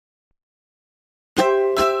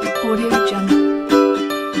Audio Jungle.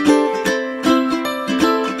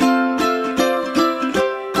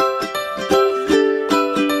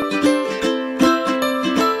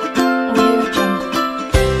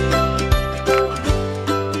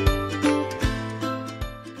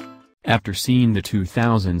 After seeing the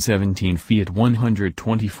 2017 Fiat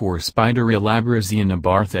 124 Spider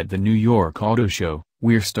Abarth at the New York Auto Show,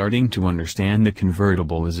 we're starting to understand the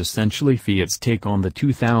convertible is essentially Fiat's take on the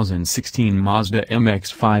 2016 Mazda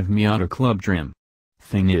MX-5 Miata club trim.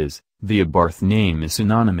 Thing is, the Abarth name is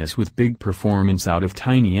synonymous with big performance out of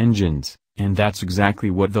tiny engines, and that's exactly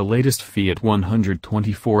what the latest Fiat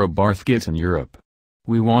 124 Abarth gets in Europe.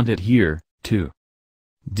 We want it here, too.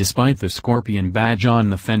 Despite the Scorpion badge on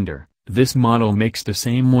the fender, this model makes the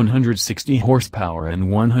same 160 horsepower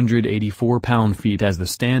and 184 pound-feet as the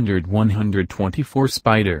standard 124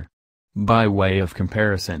 Spider. By way of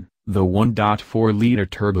comparison, the 1.4-liter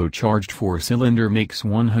turbocharged four-cylinder makes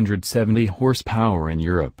 170 horsepower in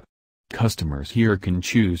Europe. Customers here can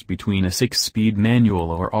choose between a 6-speed manual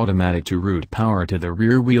or automatic to route power to the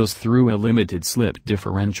rear wheels through a limited slip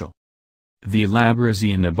differential. The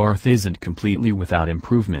Abarth isn't completely without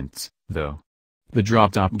improvements, though. The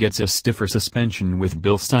drop-top gets a stiffer suspension with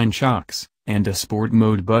Bilstein shocks, and a sport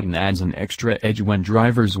mode button adds an extra edge when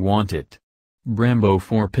drivers want it. Brembo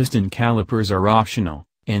 4-piston calipers are optional,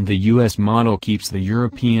 and the US model keeps the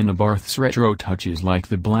European Abarth's retro touches like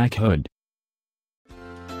the black hood,